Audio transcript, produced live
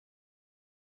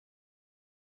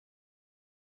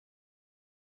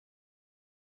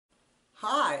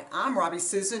Hi, I'm Robbie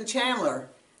Susan Chandler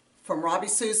from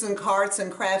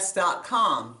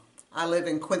RobbieSusanCardsandCrafts.com. I live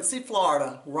in Quincy,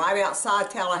 Florida, right outside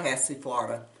Tallahassee,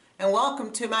 Florida, and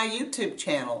welcome to my YouTube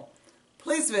channel.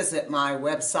 Please visit my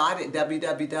website at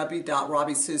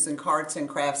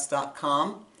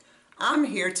www.RobbieSusanCardsandCrafts.com. I'm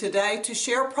here today to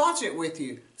share a project with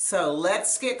you, so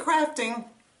let's get crafting.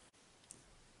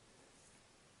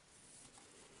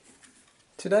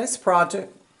 Today's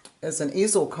project is an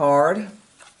easel card.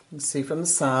 You can see from the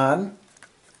side.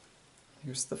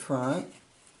 Here's the front.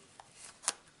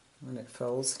 And it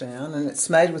folds down, and it's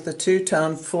made with the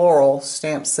Two-Tone Flora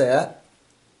Stamp Set.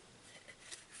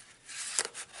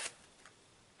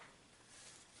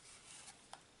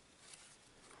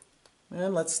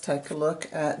 And let's take a look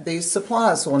at these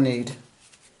supplies we'll need.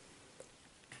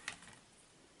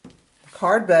 The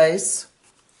card base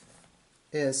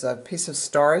is a piece of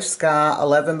Starry Sky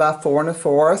 11 by 4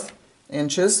 1/4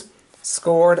 inches,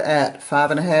 scored at 5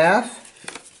 1/2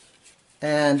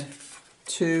 and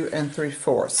 2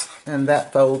 3/4, and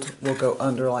that fold will go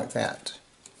under like that.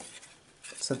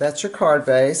 So that's your card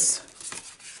base.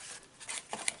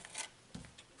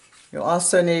 You'll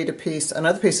also need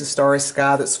another piece of Starry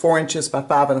Sky that's 4 inches by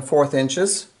 5 1/4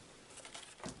 inches,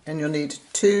 and you'll need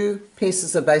 2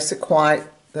 pieces of basic white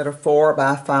that are 4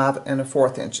 by 5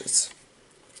 1/4 inches.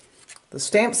 The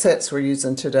stamp sets we're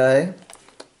using today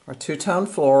are Two-Tone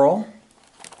Floral,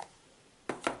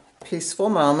 Peaceful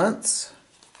Moments,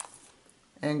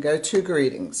 and Go-To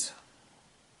Greetings.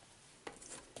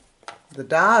 The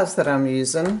dies that I'm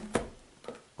using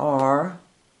are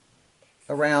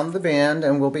Around the Bend,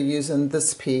 and we'll be using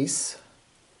this piece,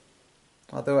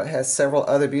 although it has several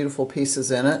other beautiful pieces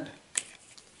in it.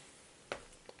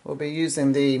 We'll be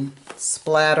using the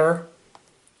Splatter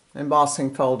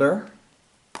embossing folder,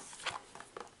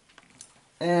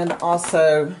 and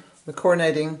also the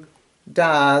coordinating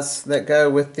dies that go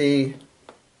with the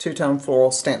Two-Tone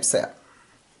Floral Stamp Set.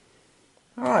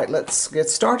 Alright, let's get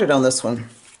started on this one.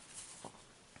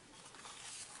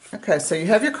 Okay, so you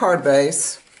have your card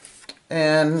base,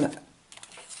 and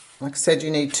like I said, you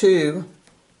need 2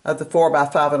 of the 4 by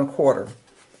 5 1/4.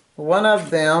 One of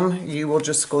them you will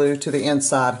just glue to the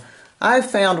inside.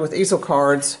 I've found with easel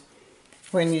cards,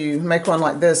 when you make one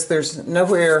like this, there's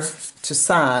nowhere to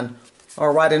sign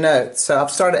or write a note. So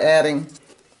I've started adding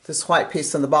this white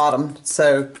piece on the bottom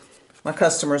so my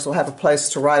customers will have a place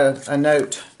to write a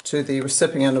note to the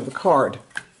recipient of the card.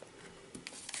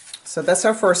 So that's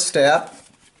our first step.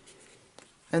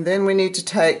 And then we need to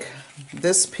take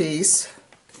this piece,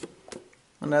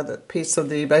 another piece of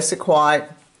the basic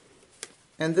white,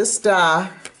 and this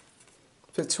die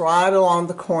fits right along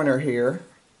the corner here,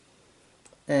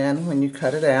 and when you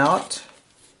cut it out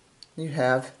you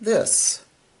have this.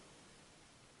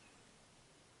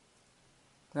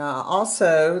 Now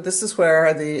also, this is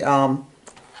where the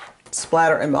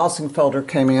splatter embossing folder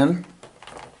came in,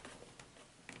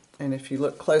 and if you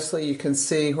look closely you can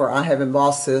see where I have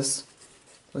embossed this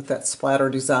with that splatter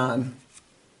design.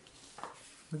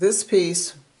 This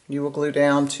piece you will glue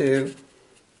down to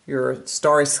your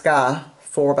Starry Sky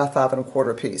 4 by 5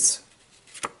 1/4 piece.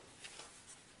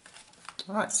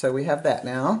 Alright, so we have that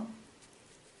now.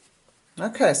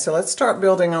 Okay, so let's start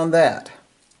building on that.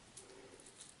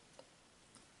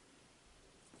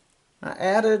 I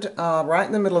added right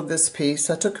in the middle of this piece,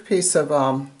 I took a piece of,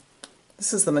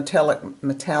 this is the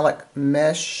metallic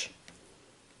mesh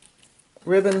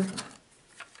ribbon,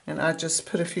 and I just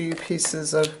put a few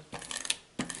pieces of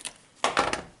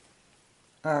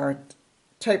our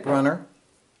tape runner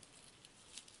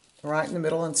right in the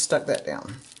middle and stuck that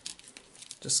down.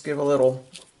 Just give a little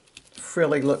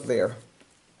frilly look there.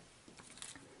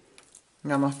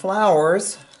 Now my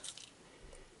flowers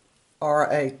are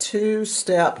a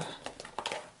 2-step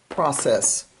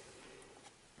process.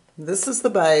 This is the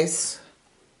base,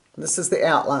 this is the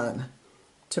outline.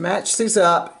 To match these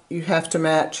up, you have to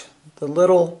match the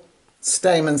little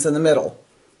stamens in the middle.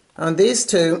 On these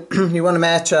two, you want to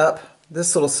match up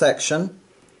this little section,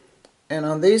 and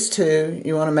on these two,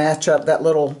 you want to match up that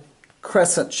little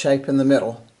crescent shape in the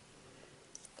middle.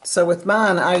 So with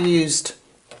mine, I used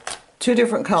 2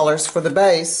 different colors. For the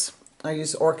base, I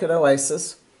used Orchid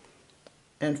Oasis,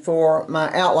 and for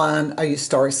my outline, I used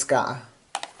Starry Sky.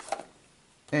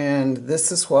 And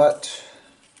this is what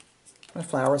my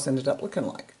flowers ended up looking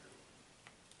like.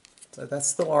 So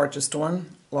that's the largest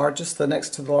one, the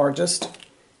next to the largest,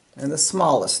 and the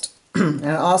smallest. And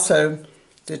I also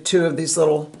did 2 of these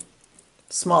little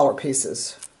smaller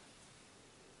pieces.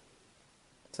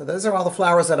 So those are all the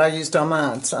flowers that I used on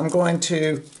mine. So I'm going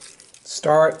to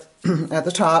start at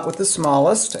the top with the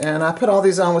smallest, and I put all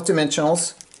these on with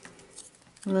dimensionals.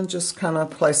 And then just kind of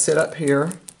place it up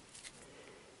here.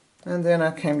 And then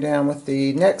I came down with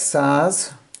the next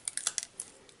size.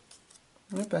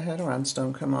 Yep, I had a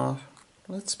rhinestone come off.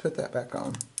 Let's put that back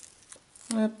on.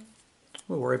 Yep,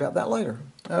 we'll worry about that later.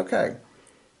 Okay,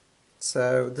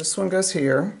 so this one goes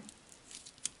here.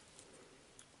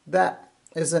 That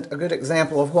isn't a good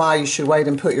example of why you should wait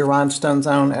and put your rhinestones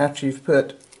on after you've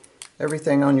put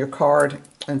everything on your card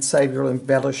and save your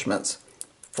embellishments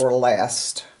for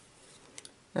last.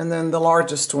 And then the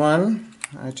largest one,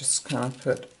 I just kind of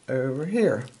put over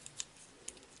here.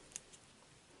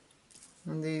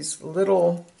 And these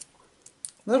little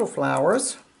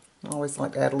flowers, I always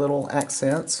like to add little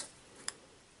accents,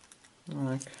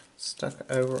 like stuck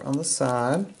over on the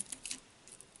side.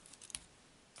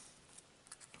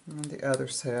 And the other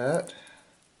set,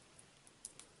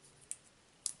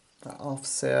 the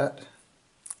offset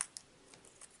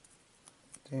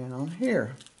down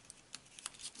here.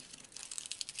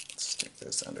 Stick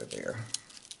this under there,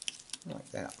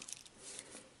 like that.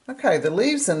 Okay, the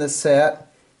leaves in this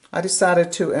set, I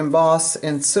decided to emboss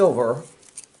in silver.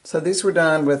 So these were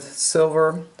done with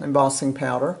silver embossing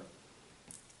powder.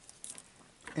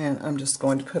 And I'm just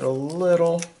going to put a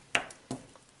little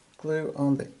glue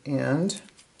on the end.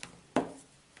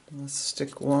 Let's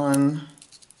stick one,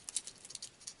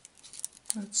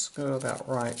 let's go about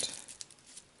right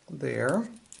there.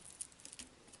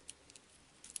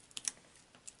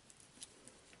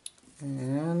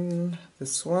 And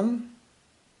this one,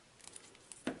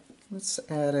 let's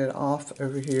add it off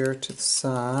over here to the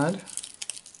side.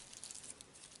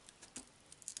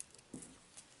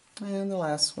 And the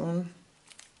last one,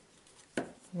 I'm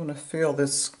going to fill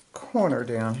this corner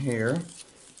down here.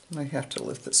 I may have to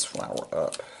lift this flower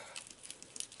up.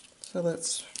 So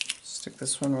let's stick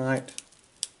this one right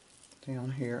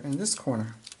down here in this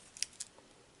corner.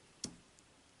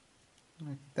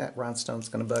 That rhinestone's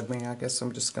going to bug me. I guess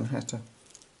I'm just going to have to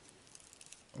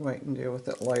wait and deal with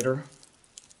it later.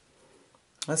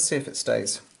 Let's see if it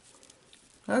stays.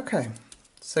 Okay,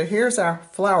 so here's our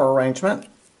flower arrangement.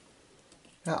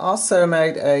 I also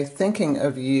made a thinking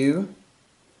of you,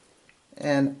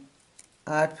 and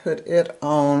I put it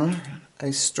on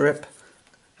a strip.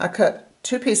 I cut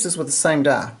two pieces with the same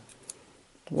die,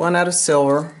 one out of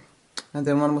silver and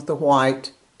then one with the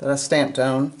white that I stamped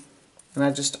on, and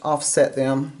I just offset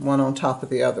them one on top of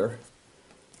the other,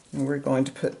 and we're going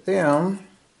to put them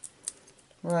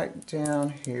right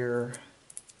down here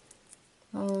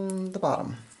on the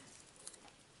bottom.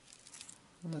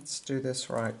 Let's do this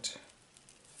right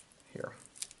here.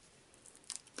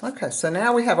 Okay, so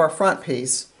now we have our front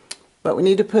piece, but we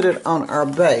need to put it on our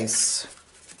base.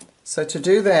 So to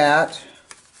do that,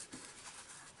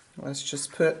 let's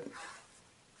just put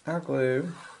our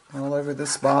glue all over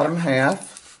this bottom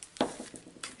half.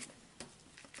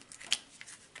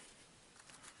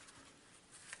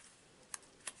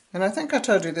 And I think I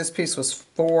told you this piece was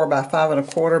 4 by 5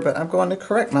 1/4, but I'm going to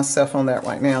correct myself on that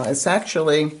right now. It's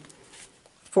actually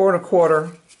 4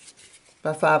 1/4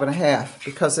 by 5 1/2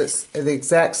 because it's the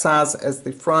exact size as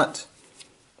the front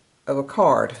of a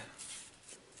card.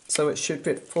 So it should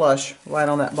fit flush right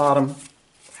on that bottom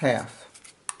half.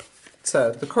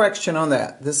 So the correction on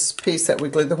that, this piece that we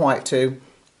glued the white to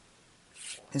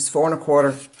is 4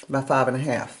 1/4 by 5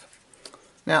 1/2.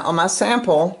 Now on my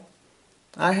sample,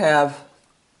 I have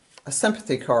a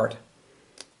sympathy card,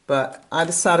 but I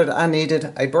decided I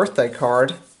needed a birthday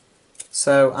card,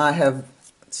 so I have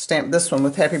stamped this one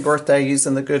with happy birthday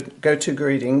using the good go-to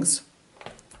greetings,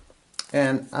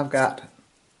 and I've got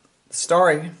the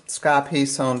Starry Sky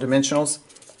piece on dimensionals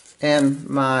and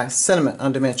my sentiment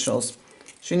on dimensionals.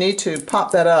 So you need to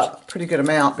pop that up a pretty good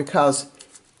amount because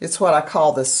it's what I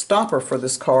call the stopper for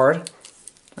this card,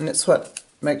 and it's what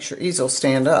makes your easel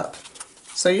stand up.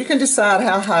 So you can decide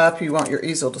how high up you want your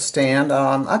easel to stand.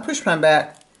 I push mine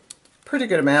back a pretty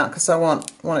good amount because I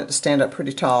want it to stand up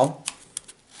pretty tall.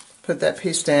 Put that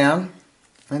piece down,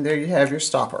 and there you have your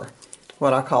stopper,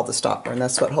 what I call the stopper, and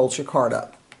that's what holds your card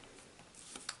up.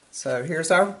 So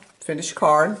here's our finished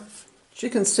card. As you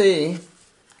can see,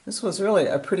 this was really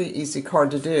a pretty easy card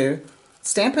to do.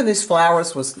 Stamping these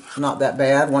flowers was not that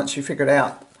bad once you figured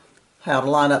out how to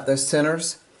line up those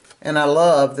centers. And I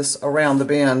love this around the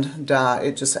bend die.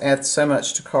 It just adds so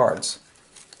much to cards.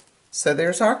 So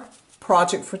there's our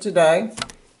project for today.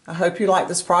 I hope you like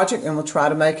this project, and we'll try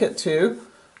to make it too.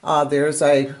 There's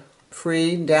a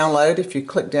free download. If you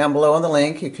click down below on the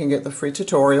link, you can get the free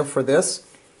tutorial for this.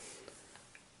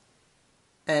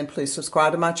 And please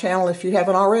subscribe to my channel if you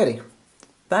haven't already.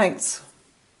 Thanks.